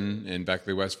prison in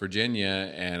Beckley, West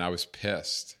Virginia, and I was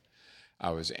pissed. I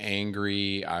was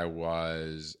angry. I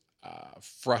was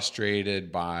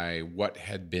frustrated by what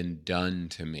had been done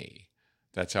to me.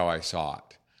 That's how I saw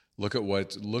it. Look at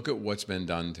what's been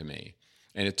done to me.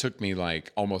 And it took me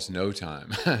almost no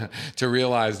time to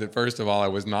realize that, first of all, I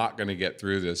was not going to get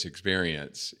through this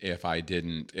experience if I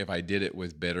did it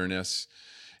with bitterness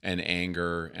and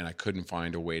anger, and I couldn't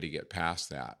find a way to get past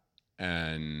that.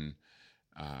 And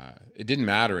it didn't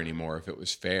matter anymore if it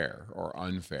was fair or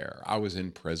unfair. I was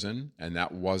in prison, and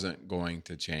that wasn't going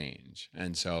to change.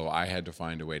 And so I had to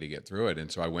find a way to get through it. And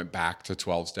so I went back to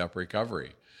 12-step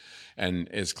recovery. And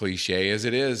as cliche as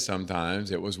it is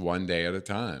sometimes, it was one day at a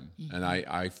time. Mm-hmm. And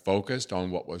I focused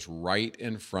on what was right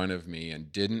in front of me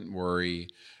and didn't worry.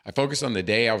 I focused on the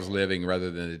day I was living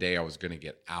rather than the day I was going to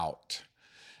get out,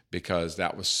 because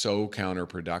that was so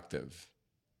counterproductive.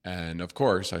 And of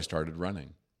course, I started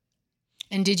running.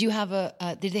 And did you have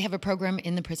did they have a program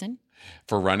in the prison?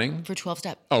 For running? For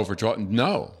 12-step? Oh, for 12?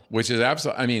 No, which is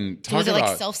absolutely, talk was it about...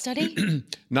 like self-study?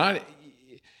 Not...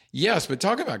 Yes, but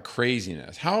talk about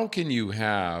craziness. How can you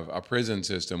have a prison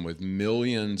system with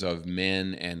millions of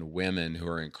men and women who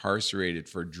are incarcerated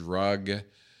for drug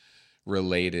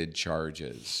related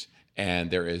charges,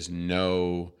 and there is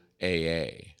no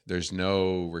AA. There's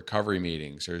no recovery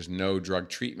meetings. There's no drug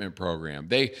treatment program.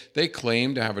 They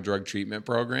claim to have a drug treatment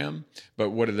program,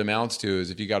 but what it amounts to is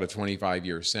if you got a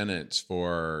 25-year sentence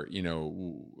for,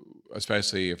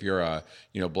 especially if you're a,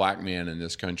 black man in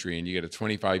this country and you get a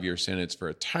 25-year sentence for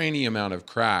a tiny amount of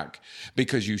crack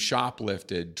because you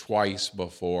shoplifted twice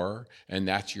before and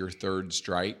that's your third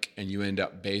strike, and you end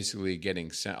up basically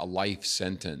getting a life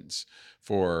sentence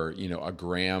for, a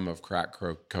gram of crack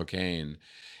cocaine.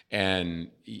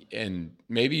 And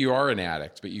maybe you are an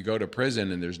addict, but you go to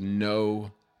prison and there's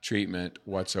no treatment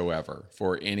whatsoever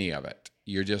for any of it.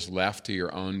 You're just left to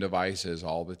your own devices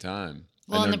all the time.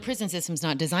 Well, and the prison system's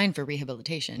not designed for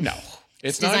rehabilitation. No.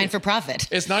 It's designed for profit.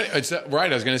 It's not. It's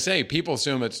right. I was going to say, people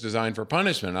assume it's designed for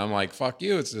punishment. I'm like, fuck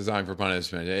you. It's designed for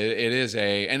punishment. It is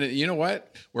and you know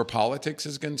what? Where politics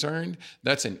is concerned,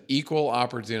 that's an equal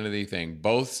opportunity thing.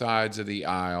 Both sides of the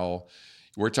aisle.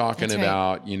 We're talking That's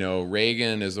about,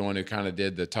 Reagan is the one who kind of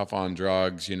did the tough on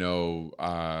drugs, thing.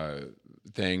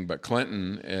 But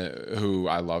Clinton, who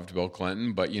I loved Bill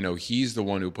Clinton, but, he's the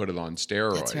one who put it on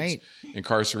steroids. That's right.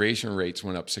 Incarceration rates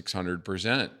went up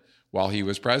 600% while he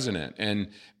was president. And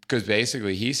because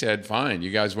basically he said, fine,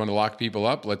 you guys want to lock people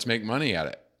up? Let's make money at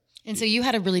it. And so you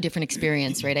had a really different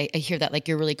experience, right? I hear that, like,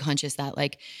 you're really conscious that,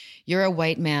 like, you're a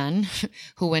white man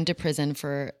who went to prison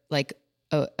for, like,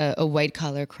 a white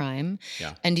collar crime.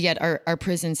 Yeah. And yet our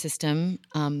prison system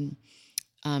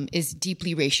is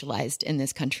deeply racialized in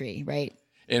this country, right?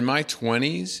 In my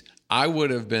 20s, I would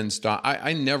have been stopped.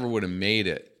 I never would have made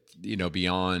it,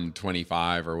 beyond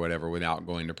 25 or whatever without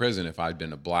going to prison if I'd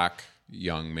been a black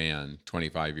young man,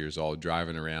 25 years old,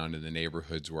 driving around in the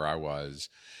neighborhoods where I was.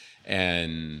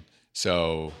 And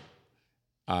so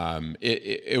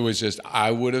it was just,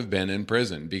 I would have been in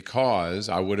prison because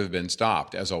I would have been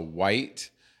stopped as a white,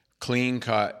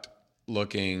 clean-cut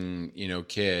looking,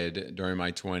 kid during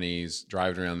my 20s,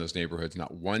 driving around those neighborhoods.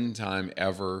 Not one time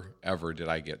ever did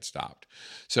I get stopped.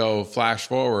 So flash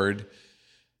forward,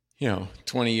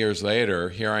 20 years later,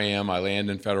 here I am, I land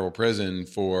in federal prison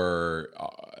for,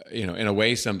 in a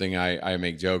way, something I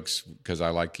make jokes because I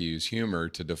like to use humor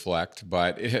to deflect.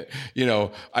 But, I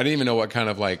didn't even know what kind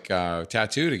of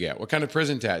tattoo to get. What kind of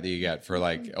prison tat do you get for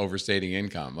overstating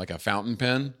income? Like a fountain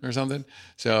pen or something?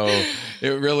 So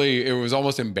it was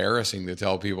almost embarrassing to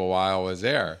tell people while I was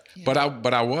there. Yeah.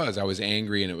 But I was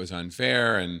angry and it was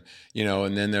unfair. And,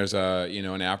 and then there's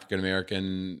an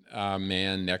African-American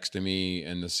man next to me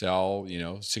in the cell,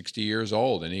 60 years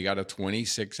old, and he got a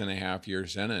 26.5-year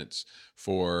sentence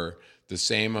for the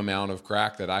same amount of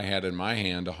crack that I had in my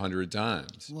hand 100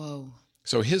 times. Whoa.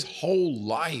 So his whole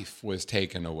life was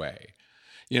taken away.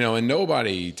 And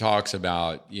nobody talks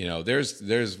about,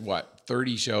 there's what,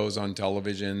 30 shows on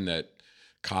television that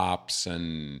cops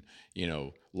and,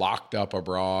 locked up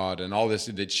abroad and all this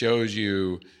that shows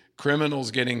you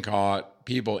criminals getting caught,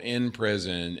 people in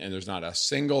prison, and there's not a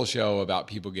single show about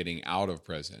people getting out of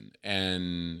prison.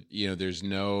 And,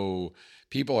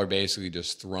 people are basically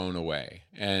just thrown away.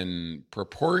 And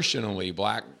proportionally,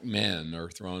 black men are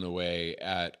thrown away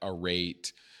at a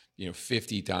rate,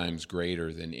 50 times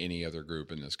greater than any other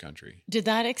group in this country. Did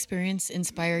that experience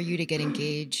inspire you to get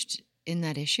engaged in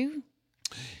that issue?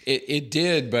 It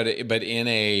did, but in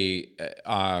a,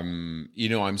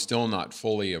 I'm still not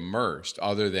fully immersed,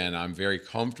 other than I'm very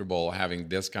comfortable having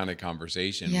this kind of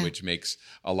conversation, which makes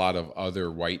a lot of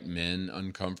other white men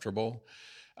uncomfortable.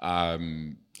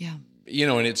 And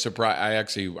it's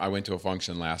surprising. I went to a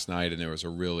function last night, and there was a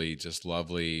really just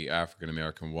lovely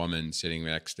African-American woman sitting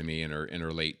next to me in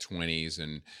her late 20s,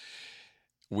 and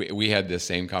we had this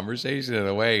same conversation in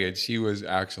a way, and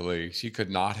she could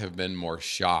not have been more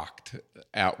shocked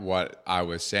at what I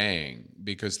was saying,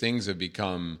 because things have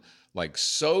become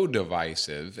so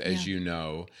divisive, as you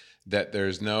know, that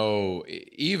there's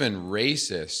even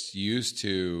racists used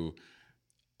to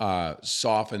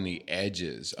soften the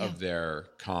edges of their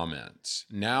comments.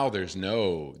 Now there's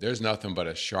nothing but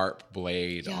a sharp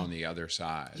blade on the other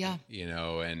side,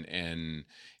 and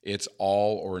it's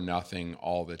all or nothing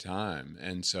all the time.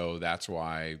 And so that's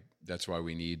why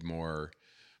we need more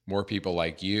people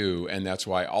like you. And that's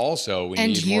why also we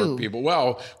need more people.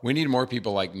 Well, we need more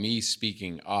people like me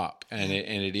speaking up. And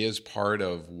it is part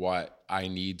of what I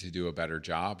need to do a better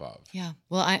job of. Yeah.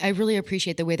 Well, I really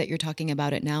appreciate the way that you're talking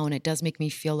about it now. And it does make me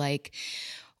feel like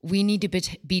we need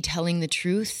to be telling the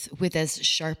truth with as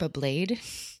sharp a blade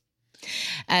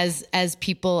as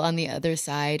people on the other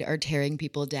side are tearing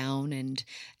people down and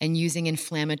using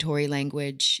inflammatory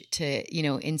language to,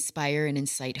 inspire and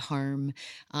incite harm.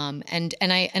 And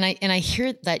I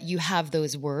hear that you have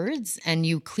those words and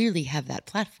you clearly have that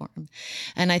platform.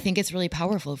 And I think it's really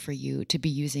powerful for you to be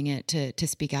using it to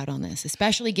speak out on this,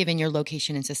 especially given your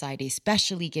location in society,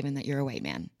 especially given that you're a white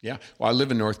man. Yeah. Well, I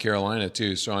live in North Carolina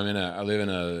too. So I live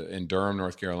in Durham,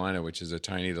 North Carolina, which is a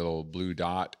tiny little blue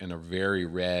dot in a very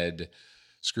red,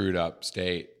 screwed up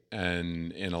state,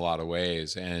 and in a lot of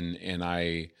ways. And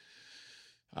I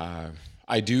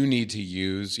do need to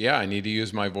use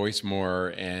my voice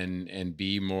more and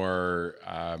be more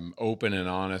open and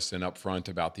honest and upfront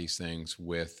about these things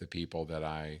with the people that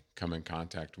I come in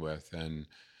contact with. And,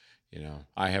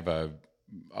 I have a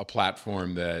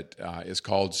platform that is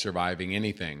called Surviving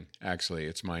Anything. Actually,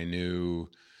 it's my new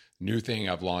thing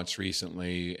I've launched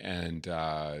recently, and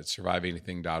it's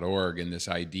surviveanything.org. And this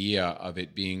idea of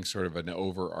it being sort of an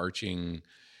overarching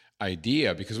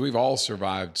idea, because we've all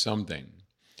survived something.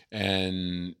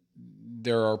 And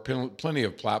there are plenty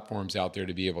of platforms out there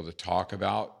to be able to talk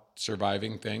about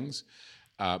surviving things.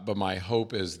 But my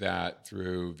hope is that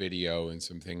through video and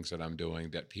some things that I'm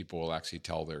doing, that people will actually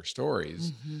tell their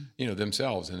stories,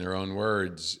 themselves in their own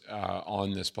words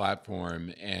on this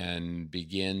platform, and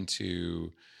begin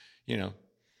to,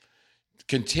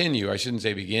 continue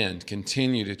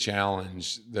to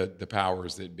challenge the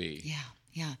powers that be. Yeah,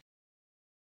 yeah.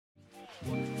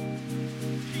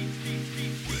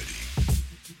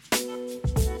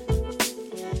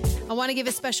 I want to give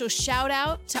a special shout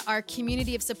out to our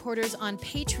community of supporters on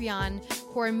Patreon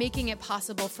who are making it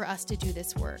possible for us to do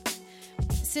this work.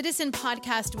 Citizen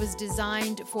Podcast was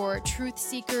designed for truth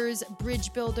seekers,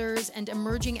 bridge builders, and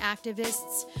emerging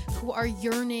activists who are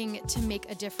yearning to make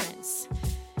a difference.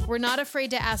 We're not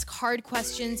afraid to ask hard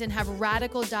questions and have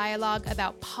radical dialogue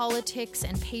about politics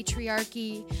and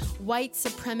patriarchy, white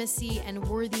supremacy and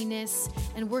worthiness,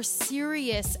 and we're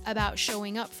serious about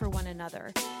showing up for one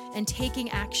another and taking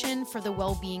action for the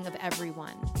well-being of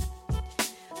everyone.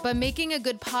 But making a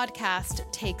good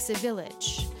podcast takes a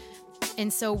village,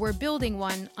 and so we're building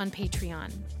one on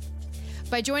Patreon.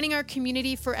 By joining our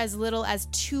community for as little as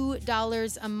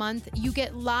 $2 a month, you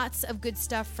get lots of good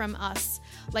stuff from us,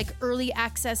 like early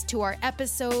access to our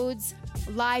episodes,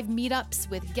 live meetups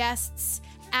with guests,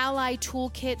 ally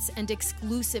toolkits, and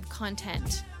exclusive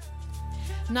content.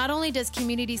 Not only does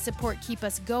community support keep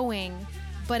us going,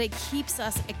 but it keeps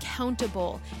us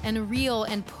accountable and real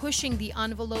and pushing the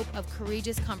envelope of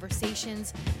courageous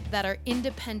conversations that are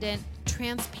independent,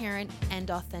 transparent, and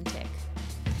authentic.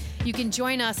 You can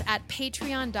join us at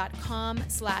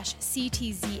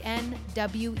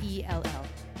patreon.com/CTZNWELL.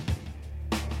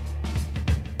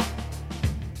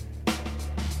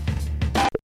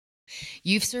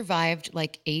 You've survived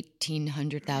like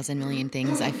 1,800,000 million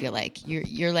things. I feel like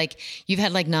you're like, you've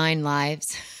had like 9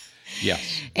 lives.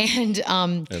 Yes. And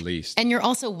at least. And you're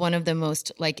also one of the most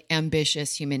like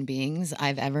ambitious human beings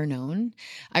I've ever known.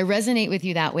 I resonate with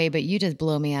you that way, but you just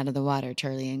blow me out of the water,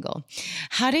 Charlie Engle.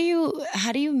 How do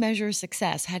you measure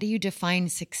success? How do you define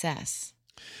success?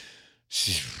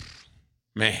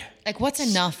 Man. Like what's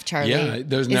enough, Charlie? Yeah,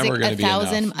 there's never going to be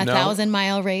enough. A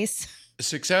 1,000-mile race?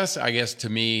 Success, I guess, to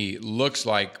me, looks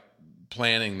like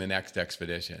planning the next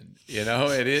expedition. It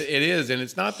is. And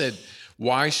it's not that,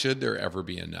 why should there ever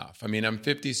be enough? I mean, I'm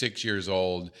 56 years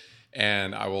old,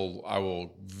 and I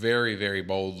will very, very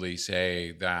boldly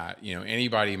say that,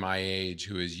 anybody my age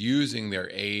who is using their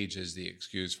age as the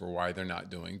excuse for why they're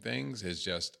not doing things is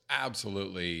just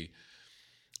absolutely,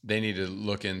 they need to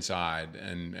look inside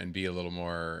and be a little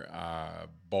more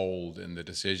bold in the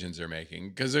decisions they're making.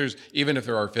 Because even if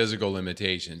there are physical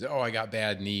limitations, I got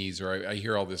bad knees, or I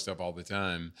hear all this stuff all the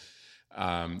time,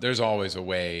 there's always a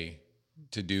way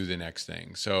to do the next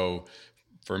thing. So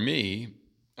for me,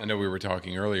 I know we were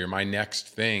talking earlier, my next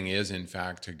thing is in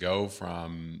fact to go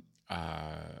from,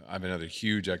 I have another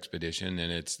huge expedition,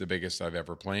 and it's the biggest I've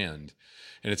ever planned.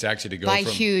 And it's actually to go By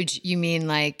from... huge, you mean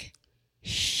like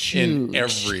huge? In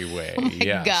every way. Oh my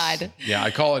yes. God. Yeah, I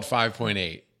call it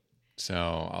 5.8. So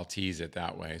I'll tease it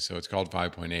that way. So it's called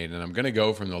 5.8. And I'm going to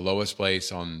go from the lowest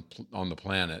place on the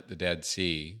planet, the Dead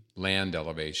Sea, land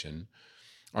elevation.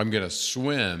 I'm going to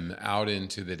swim out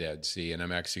into the Dead Sea, and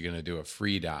I'm actually going to do a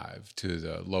free dive to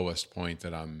the lowest point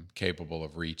that I'm capable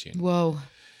of reaching. Whoa.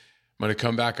 I'm going to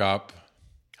come back up,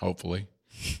 hopefully,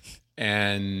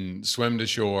 and swim to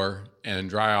shore and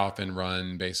dry off and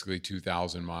run basically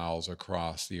 2,000 miles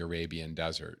across the Arabian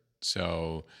desert.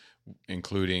 So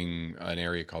including an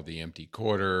area called the Empty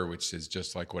Quarter, which is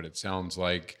just like what it sounds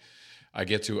like. I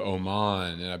get to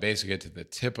Oman, and I basically get to the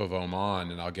tip of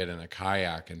Oman, and I'll get in a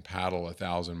kayak and paddle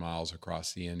 1,000 miles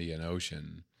across the Indian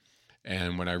Ocean.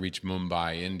 And when I reach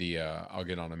Mumbai, India, I'll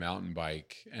get on a mountain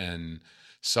bike and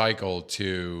cycle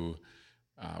to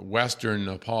Western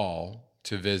Nepal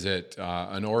to visit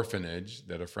an orphanage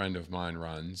that a friend of mine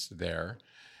runs there,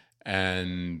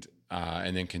 and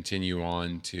then continue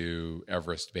on to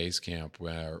Everest Base Camp,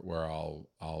 where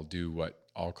I'll do what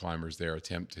all climbers there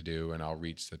attempt to do, and I'll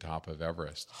reach the top of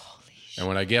Everest. Holy shit. And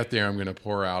when I get there, I'm going to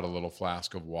pour out a little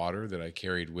flask of water that I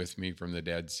carried with me from the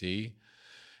Dead Sea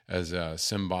as a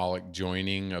symbolic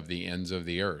joining of the ends of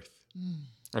the earth.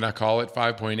 And I call it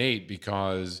 5.8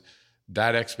 because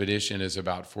that expedition is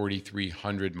about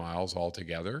 4,300 miles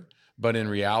altogether. But in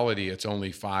reality, it's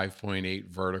only 5.8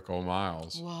 vertical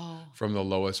miles. Whoa. From the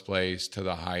lowest place to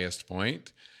the highest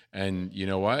point. And you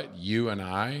know what? You and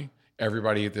I,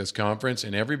 everybody at this conference,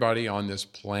 and everybody on this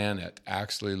planet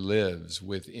actually lives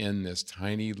within this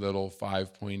tiny little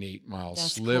 5.8 mile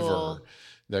sliver cool.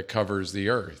 that covers the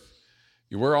earth.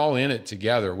 We're all in it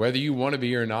together. Whether you want to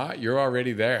be or not, you're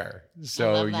already there.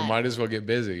 So you might as well get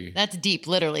busy. That's deep,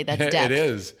 literally. That's depth. It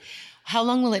is. How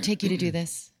long will it take you to do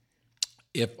this?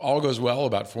 If all goes well,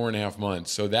 about 4.5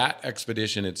 months. So that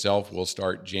expedition itself will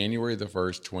start January the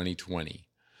 1st, 2020,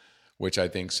 which I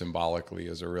think symbolically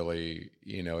is a really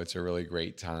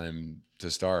great time to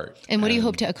start. And what do you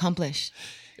hope to accomplish?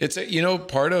 It's,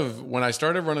 part of when I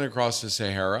started running across the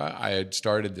Sahara, I had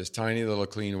started this tiny little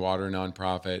clean water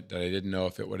nonprofit that I didn't know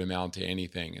if it would amount to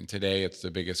anything. And today it's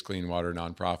the biggest clean water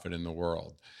nonprofit in the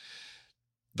world.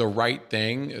 The right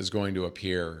thing is going to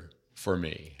appear for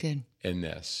me. Good. In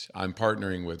this. I'm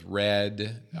partnering with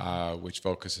RED, which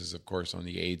focuses, of course, on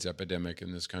the AIDS epidemic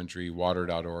in this country.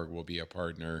 Water.org will be a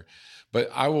partner. But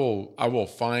I will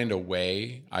find a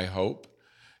way, I hope,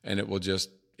 and it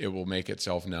will make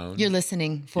itself known. You're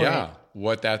listening for it.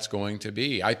 What that's going to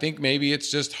be. I think maybe it's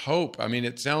just hope. I mean,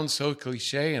 it sounds so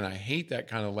cliche, and I hate that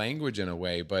kind of language in a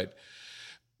way, but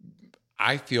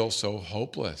I feel so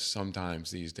hopeless sometimes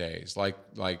these days, like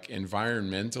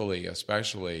environmentally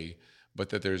especially, but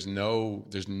that there's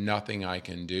nothing I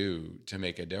can do to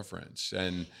make a difference.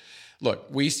 And look,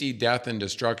 we see death and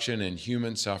destruction and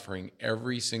human suffering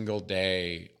every single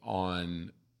day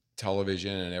on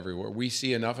television and everywhere. We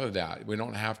see enough of that. We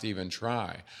don't have to even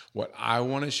try. What I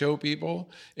want to show people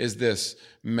is this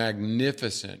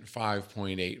magnificent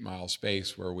 5.8 mile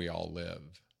space where we all live.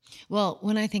 Well,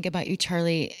 when I think about you,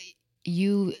 Charlie,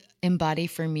 you embody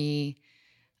for me,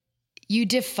 you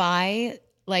defy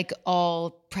like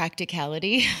all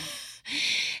practicality.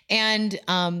 And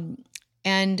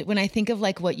when I think of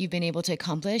like what you've been able to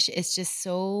accomplish, it's just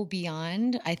so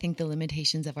beyond, I think, the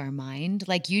limitations of our mind.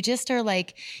 Like you just are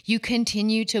like, you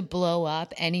continue to blow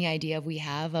up any idea we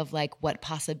have of like what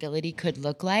possibility could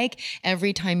look like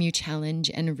every time you challenge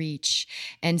and reach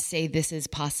and say this is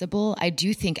possible. I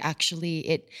do think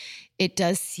actually it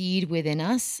does seed within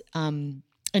us,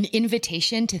 an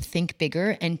invitation to think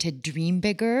bigger and to dream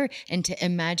bigger and to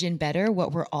imagine better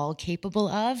what we're all capable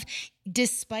of,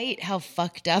 despite how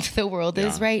fucked up the world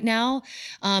is right now.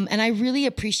 And I really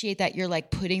appreciate that you're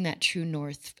like putting that true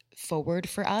north forward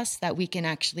for us, that we can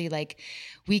actually like,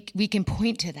 we can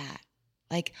point to that.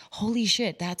 Like, holy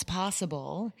shit, that's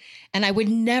possible. And I would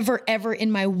never, ever in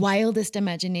my wildest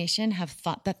imagination have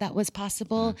thought that was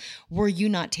possible were you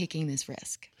not taking this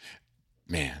risk.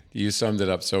 Man, you summed it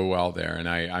up so well there. And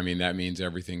I mean, that means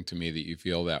everything to me that you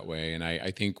feel that way. And I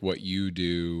think what you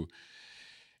do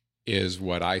is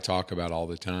what I talk about all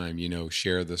the time,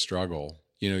 share the struggle.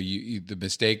 The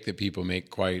mistake that people make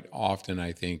quite often,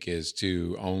 I think, is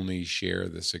to only share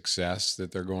the success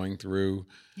that they're going through.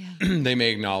 Yeah. They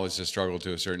may acknowledge the struggle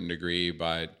to a certain degree,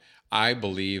 but I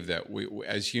believe that we,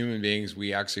 as human beings,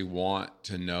 we actually want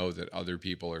to know that other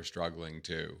people are struggling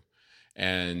too.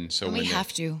 And so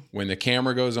when the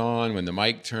camera goes on, when the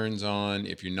mic turns on,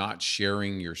 if you're not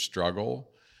sharing your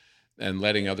struggle and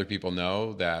letting other people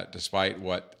know that despite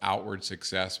what outward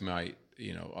success might,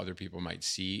 other people might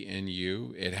see in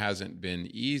you, it hasn't been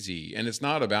easy. And it's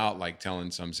not about like telling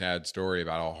some sad story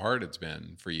about how hard it's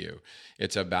been for you.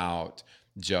 It's about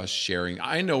just sharing.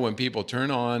 I know when people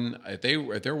turn on,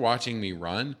 if they're watching me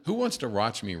run, who wants to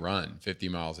watch me run 50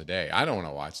 miles a day? I don't want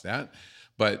to watch that.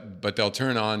 But they'll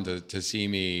turn on to see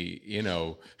me,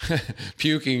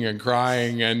 puking and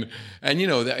crying, and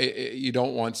you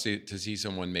don't want to see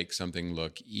someone make something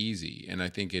look easy. And I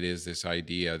think it is this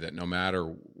idea that no matter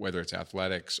whether it's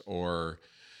athletics or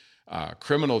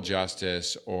criminal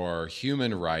justice or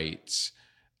human rights,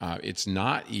 it's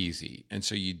not easy. And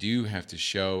so you do have to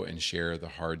show and share the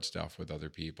hard stuff with other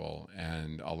people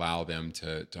and allow them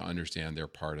to understand they're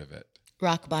part of it.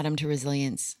 rock bottom to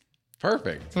resilience.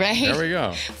 Perfect. Right? There we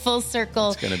go. Full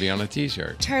circle. It's going to be on a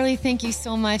t-shirt. Charlie, thank you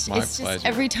so much. My it's pleasure. Just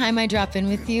every time I drop in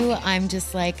with you, I'm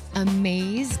just like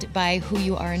amazed by who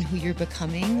you are and who you're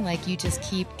becoming. Like you just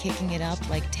keep kicking it up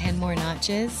like 10 more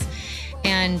notches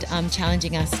and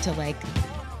challenging us to like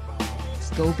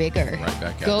go bigger. Right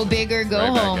back at Go you. bigger, go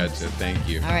right home. Back at you. Thank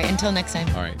you. All right, until next time.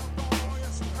 All right.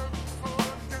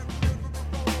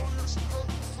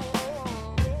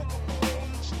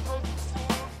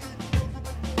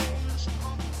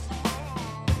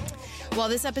 While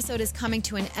this episode is coming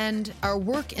to an end, our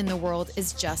work in the world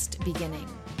is just beginning.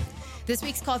 This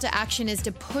week's call to action is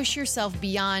to push yourself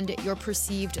beyond your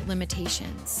perceived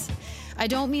limitations. I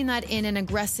don't mean that in an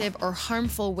aggressive or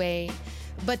harmful way,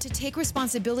 but to take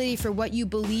responsibility for what you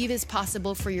believe is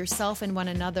possible for yourself and one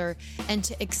another, and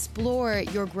to explore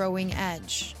your growing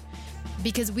edge.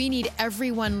 Because we need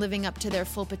everyone living up to their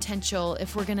full potential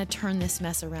if we're going to turn this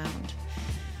mess around.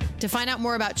 To find out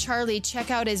more about Charlie,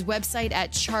 check out his website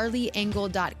at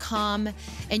charlieengel.com,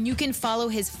 and you can follow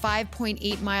his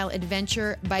 5.8 mile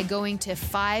adventure by going to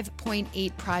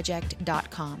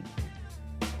 5.8project.com.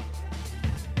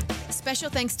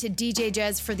 Special thanks to DJ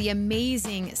Drez for the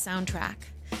amazing soundtrack.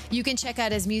 You can check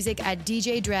out his music at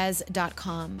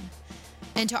djdrez.com.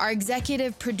 And to our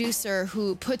executive producer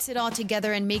who puts it all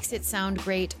together and makes it sound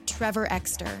great, Trevor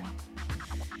Exter.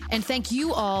 And thank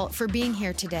you all for being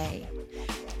here today.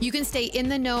 You can stay in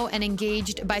the know and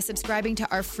engaged by subscribing to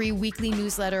our free weekly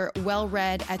newsletter, Well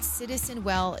Read, at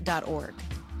citizenwell.org.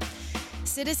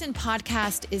 Citizen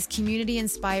Podcast is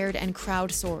community-inspired and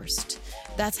crowdsourced.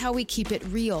 That's how we keep it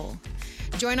real.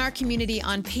 Join our community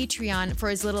on Patreon for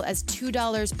as little as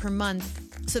 $2 per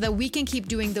month so that we can keep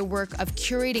doing the work of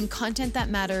curating content that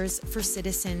matters for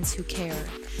citizens who care.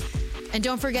 And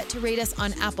don't forget to rate us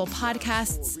on Apple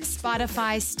Podcasts,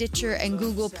 Spotify, Stitcher, and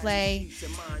Google Play.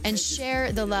 And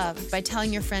share the love by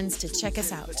telling your friends to check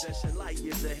us out.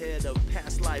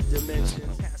 Past life dimension.